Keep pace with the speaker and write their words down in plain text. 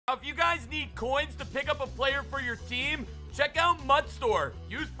If you guys need coins to pick up a player for your team, check out Mud Store.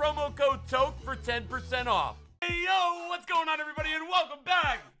 Use promo code Toke for 10% off. Hey, yo, what's going on, everybody, and welcome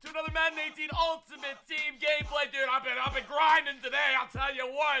back to another Madden 18 Ultimate Team gameplay. Dude, I've been grinding today, I'll tell you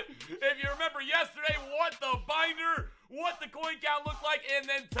what. If you remember yesterday, what the binder, what the coin count looked like, and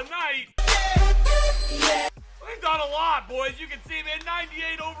then tonight, we've done a lot, boys. You can see, man,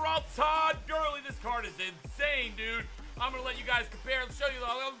 98 overall, Todd Gurley. This card is insane, dude. I'm going to let you guys compare and show you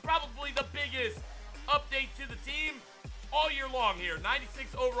probably the biggest update to the team all year long here.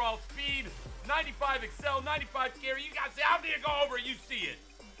 96 overall speed, 95 excel, 95 carry. You guys see, I don't need to go over it, you see it.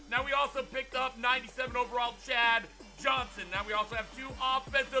 Now we also picked up 97 overall Chad Johnson. Now we also have two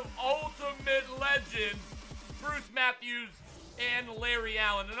offensive ultimate legends, Bruce Matthews and Larry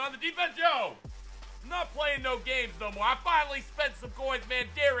Allen. And on the defense, yo, I'm not playing no games no more. I finally spent some coins, man.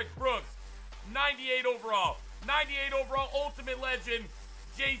 Derek Brooks, 98 overall. 98 overall ultimate legend,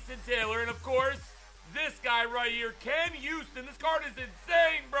 Jason Taylor. And of course, this guy right here, Ken Houston. This card is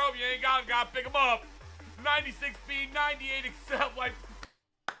insane, bro. If you ain't got him, gotta pick him up. 96 speed, 98 excel. Like,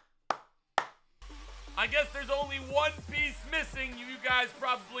 I guess there's only one piece missing. You guys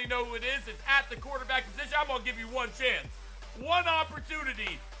probably know who it is. It's at the quarterback position. I'm gonna give you one chance, one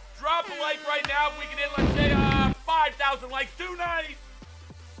opportunity. Drop a like right now. If we can hit, let's say, 5,000 likes tonight,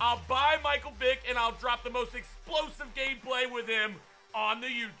 I'll buy Michael Vick and I'll drop the most explosive gameplay with him on the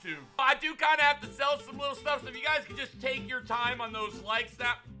YouTube. I do kind of have to sell some little stuff, so if you guys could just take your time on those likes,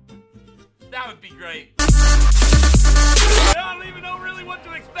 that would be great. I don't even know really what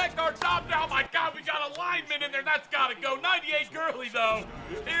to expect. Our top now, oh my God, we got a lineman in there. That's got to go. 98 Gurley, though,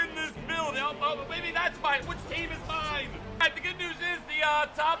 in this build. Oh, maybe that's mine. Which team is mine? All right, the good news is the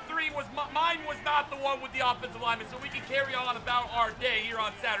top three was mine was not the one with the offensive lineman, so we can carry on about our day here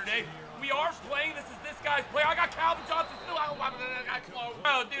on Saturday. We are playing. This is this guy's play. I got Calvin Johnson still out.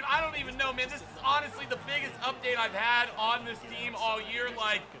 Oh, dude, I don't even know, man. This is honestly the biggest update I've had on this team all year.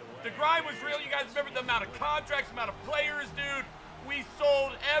 Like, the grind was real. You guys remember the amount of contracts, the amount of players, dude. We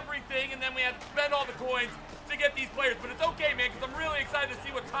sold everything, and then we had to spend all the coins to get these players. But it's okay, man, because I'm really excited to see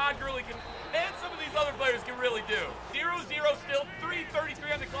what Todd Gurley can, and some of these other players can really do. 0-0 still,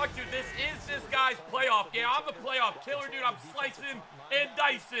 3:33 on the clock, dude. This is this guy's playoff game. I'm the playoff killer, dude. I'm slicing and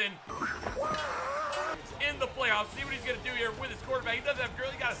dicing in the playoffs. See what he's going to do here with his quarterback. He doesn't have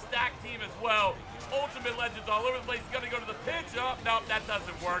Gurley. He got a stacked team as well. Ultimate legends all over the place. He's going to go to the pitch. Oh, no, that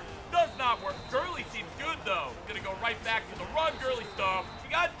doesn't work. Does not work. Gurley seems good, though. Going to go right back to the run Gurley stuff.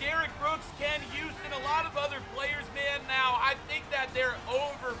 You got Derek Brooks, Ken Houston, a lot of other players, man. Now, I think that they're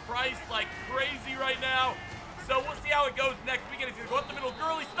overpriced like crazy right now. So we'll see how it goes next weekend. He's going to go up the middle.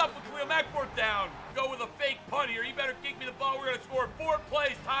 Gurley stuff with Khalil Mack, fourth down. Go with a fake punt here. You better kick me the ball. We're going to score 4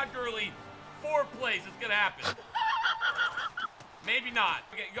 plays. Todd Gurley, 4 plays. It's going to happen. Maybe not.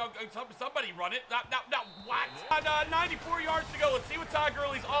 Okay, go, somebody run it. Not what? 94 yards to go. Let's see what Todd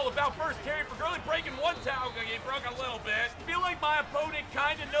Gurley's all about. First carry for Gurley, breaking one tackle. Okay, he broke a little bit. I feel like my opponent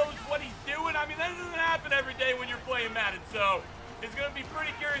kind of knows what he's doing. I mean, that doesn't happen every day when you're playing Madden, so it's going to be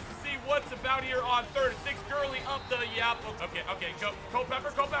pretty curious to see what's about here on 3rd and 6. Gurley up the, yep. Okay, go.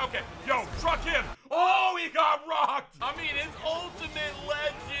 Culpepper, okay. Yo, truck him. Oh, he got rocked. I mean, it's ultimate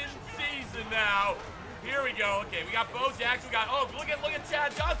legend season now. Here we go. Okay, we got Bo Jackson. We got, oh, look at Chad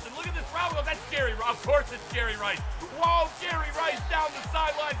Johnson. Look at this route. Oh, that's Jerry Rice. Of course it's Jerry Rice. Whoa, Jerry Rice down the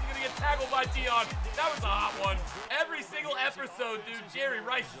sidelines. He's going to get tackled by Dion. That was a hot one. Every single episode, dude, Jerry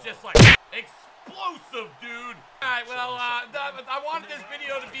Rice is just like explosive, dude. All right, well, I wanted this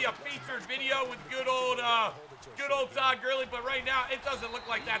video to be a featured video with good old Todd Gurley, but right now it doesn't look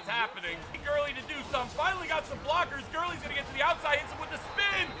like that's happening. Gurley to do something. Finally got some blockers. Gurley's going to get to the outside, hits him with the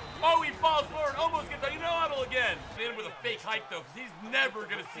spin. Oh, he falls forward, almost gets out. You know huddle again. In with a fake hike, though, because he's never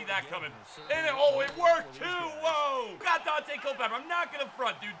going to see that coming. And oh, it worked, too. Whoa. Got Dante Culpepper. I'm not going to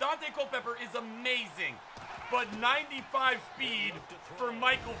front, dude. Dante Culpepper is amazing. But 95 speed for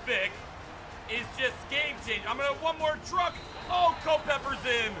Michael Vick is just game-changing. I'm going to have one more truck. Oh, Culpepper's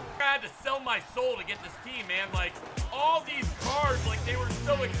in. I had to sell my soul to get this team, man. Like, all these cards, like, they were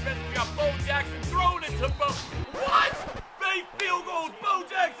so expensive. We got Bo Jackson thrown into Bo. What? Fake field goals. Bo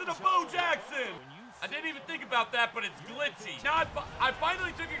Jackson to Bo Jackson. I didn't even think about that, but it's glitchy. Now, I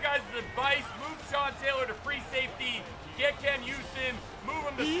finally took your guys' advice. Move Sean Taylor to free safety. Get Ken Houston. Move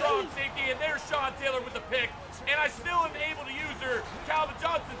him to strong safety. And there's Sean Taylor with the pick. And I still am able to use her, Calvin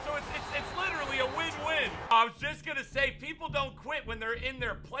Johnson. So it's literally a win-win. I was just going to say, people don't quit when they're in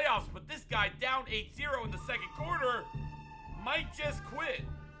their playoffs. But this guy down 8-0 in the second quarter might just quit.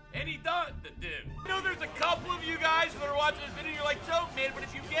 And he did. I know there's a couple of you guys that are watching this video, you're like, Toke, man, but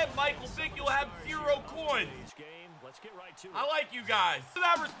if you get Michael Vick, you'll have 0 coins. I like you guys. To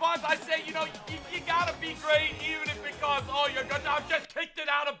that response, I say, you know, you gotta be great, even if it costs all your guns. I just kicked it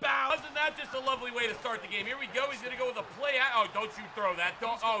out of bounds. Isn't that just a lovely way to start the game? Here we go. He's gonna go with a play. Oh, don't you throw that.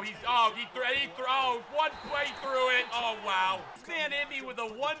 Don't. Oh, one play through it. Oh, wow. This man hit me with a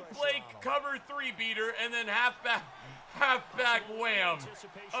one-play cover 3 beater and then halfback wham.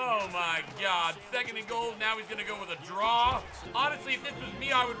 Oh my God. 2nd and goal. Now he's gonna go with a draw. Honestly, if this was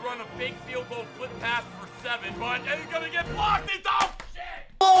me, I would run a fake field goal flip pass for 7, but he's gonna get blocked. It's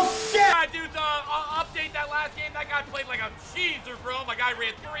oh shit! Alright, dudes, I'll update that last game. That guy played like a cheeser, bro. My guy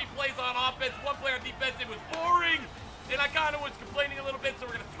ran 3 plays on offense, 1 play on defense. It was boring, and I kind of was complaining a little bit, so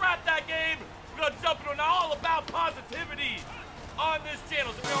we're gonna scrap that game. We're gonna jump into an all about positivity on this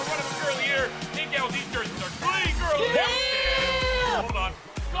channel. So we're gonna run up Gurley here. Ain't down with these jerseys are clean, Gurley. Yeah. Hold on.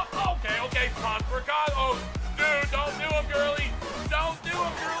 Okay. Pause for God. Oh, dude, don't do him, Gurley. Don't do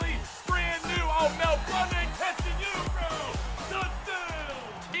him, Gurley. Brand new. Oh, Mel Bundy testing you, bro.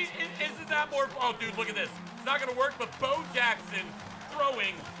 Isn't that more? Oh, dude, look at this. It's not gonna work, but Bo Jackson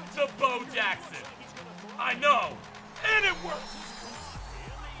throwing to Bo Jackson. I know, and it worked.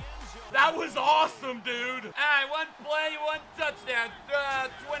 That was awesome, dude. All right, 1 play, 1 touchdown.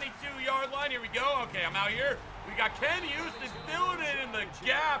 22-yard line. Here we go. Okay, I'm out here. We got Ken Houston filling it in the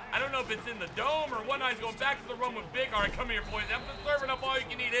gap. I don't know if it's in the dome or what. He's going back to the run with Big. All right, come here, boys. I'm just serving up all you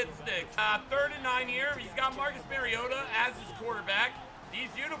can eat hit sticks. 3rd and 9 here. He's got Marcus Mariota as his quarterback.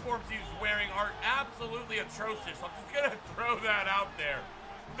 These uniforms he's wearing are absolutely atrocious. I'm just going to throw that out there.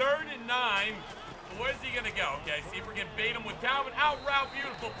 3rd and 9. Where's he going to go? Okay, see if we can bait him with Calvin. Out route.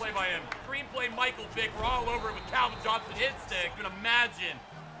 Beautiful play by him. Screenplay Michael Vick. We're all over it with Calvin Johnson hit stick. You can imagine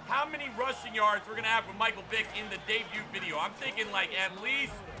how many rushing yards we're going to have with Michael Vick in the debut video. I'm thinking like at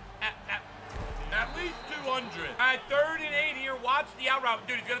least 200. All right, 3rd and 8 here. Watch the out route.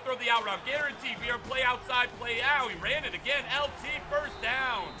 Dude, he's going to throw the out route. Guaranteed. We are play outside, play out. He ran it again. LT, 1st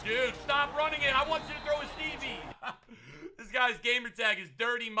down. Dude, stop running it. I want you to throw a Stevie. This guy's gamer tag is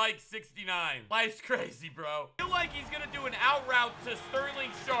Dirty Mike 69. Life's crazy, bro. I feel like he's going to do an out route to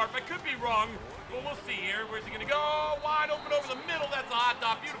Sterling Sharp. I could be wrong, but we'll see here. Where's he going to go? Wide open over the middle. That's a hot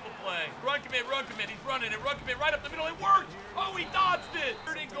dog. Beautiful play. Run commit, run commit. He's running it. Run commit right up the middle. It worked. Oh, he dodged it.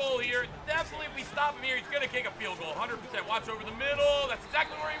 3rd and goal here. Definitely, if we stop him here, he's going to kick a field goal. 100%. Watch over the middle. That's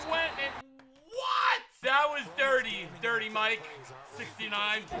exactly where he went. And what? That was dirty. Dirty Mike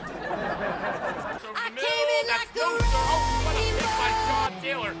 69. Over the middle. That's no sir. Oh, what a pick by John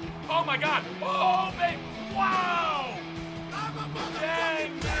Taylor. Oh my God. Oh, baby. Wow.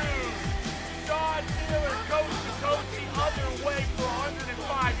 Dang, dude. John Taylor coast to coast the other way for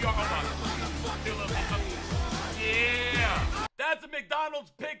 105 yards. Hold on. Yeah. That's a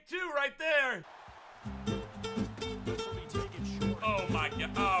McDonald's pick too, right there. Oh my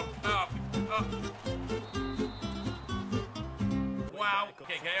God. Wow.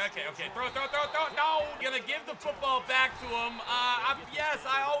 Okay. Throw. No. Gonna give the football back to him. Yes,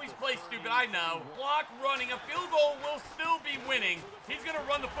 I always play stupid. I know. Block running. A field goal will still be winning. He's gonna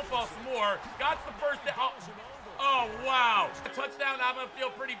run the football some more. Got the 1st down. Oh, wow. A touchdown. I'm gonna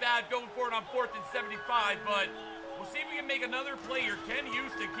feel pretty bad going for it on 4th and 75, but we'll see if we can make another play here. Ken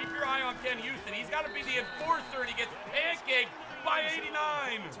Houston. Keep your eye on Ken Houston. He's got to be the enforcer, and he gets pancaked by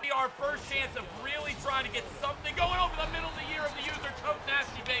 89. Our first chance of really trying to get something going over the middle of the year of the user. Toke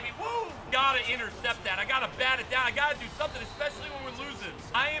nasty, baby. Woo! Gotta intercept that. I gotta bat it down. I gotta do something, especially when we're losing.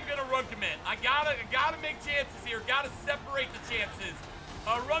 I am gonna run commit. I gotta make chances here. Gotta separate the chances.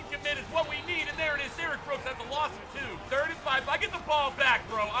 Run commit is what we need, and there it is. Derek Brooks, that's a loss of 2. 3rd and 5. If I get the ball back,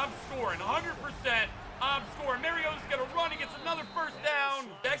 bro, I'm scoring 100%. I'm scoring. Mariota's gonna run. He gets another 1st down.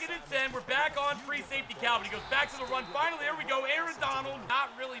 2nd and 10. We're back on free safety Calvin. He goes back to the run. Finally, there we go. Aaron Donald.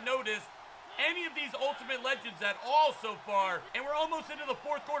 Not really noticed any of these ultimate legends at all so far. And we're almost into the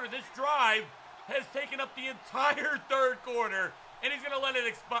 4th quarter. This drive has taken up the entire 3rd quarter. And he's gonna let it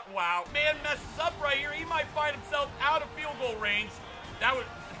expire. Wow. Man messes up right here. He might find himself out of field goal range. That would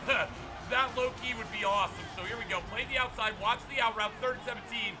that low-key would be awesome. So here we go. Play the outside. Watch the out route. 3rd and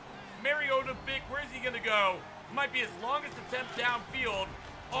 17. Mariota, Vick, where's he going to go? Might be his longest attempt downfield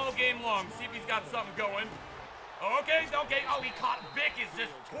all game long. See if he's got something going. Okay. Oh, he caught. Vick is just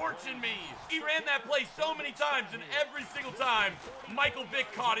torching me. He ran that play so many times, and every single time, Michael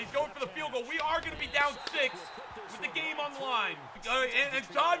Vick caught. He's going for the field goal. We are going to be down 6 with the game on the line. And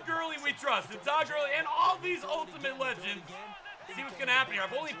Todd Gurley we trust. And Todd Gurley and all these ultimate legends. See what's going to happen here.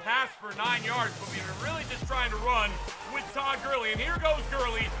 I've only passed for 9 yards, but we were really just trying to run with Todd Gurley. And here goes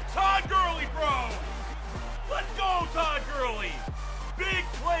Gurley. Todd Gurley, bro. Let's go, Todd Gurley. Big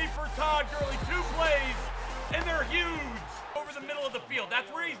play for Todd Gurley. 2 plays, and they're huge. Over the the middle of the field. That's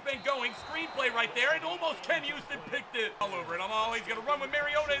where he's been going. Screenplay right there, and almost Ken Houston picked it all over it. He's gonna run with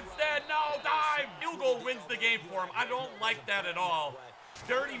Mariota instead. No, dive. Field goal wins the game for him. I don't like that at all.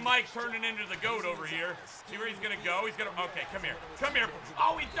 Dirty Mike turning into the GOAT over here. See where he's gonna go? He's gonna, okay, come here. Come here.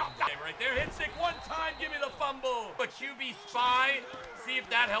 Oh, he jumped right there. Hit stick one time, give me the fumble. A QB spy. See if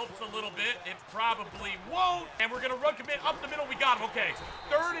that helps a little bit. It probably won't. And we're gonna run commit up the middle. We got him, okay.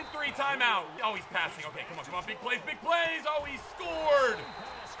 3rd and 3 timeout. Oh, he's passing. Okay, come on, come on. Big plays, big plays. Oh, he scored.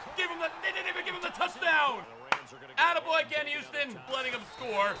 They didn't even give him the touchdown. Attaboy, Ken Houston, letting him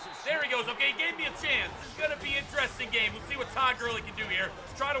score. There he goes. Okay, he gave me a chance. This is going to be an interesting game. We'll see what Todd Gurley can do here.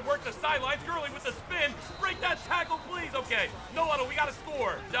 Try to work the sidelines. Gurley with the spin. Break that tackle, please. Okay, no auto. We got to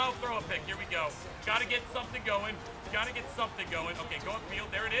score. Down, throw a pick. Here we go. Got to get something going. Got to get something going. Okay, go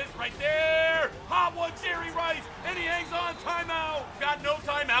upfield. There it is, right there. Hot one, Jerry Rice, and he hangs on. Timeout. Got no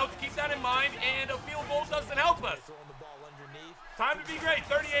timeouts. Keep that in mind, and a field goal doesn't help us. Time to be great.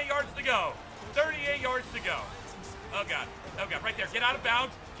 38 yards to go. 38 yards to go. Oh, God. Oh, God. Right there. Get out of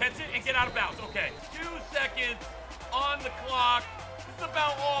bounds. Catch it and get out of bounds. Okay. 2 seconds on the clock. This is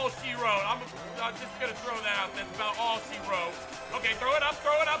about all she wrote. I'm just going to throw that out. That's about all she wrote. Okay, throw it up.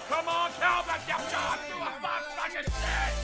 Throw it up. Come on, Cal.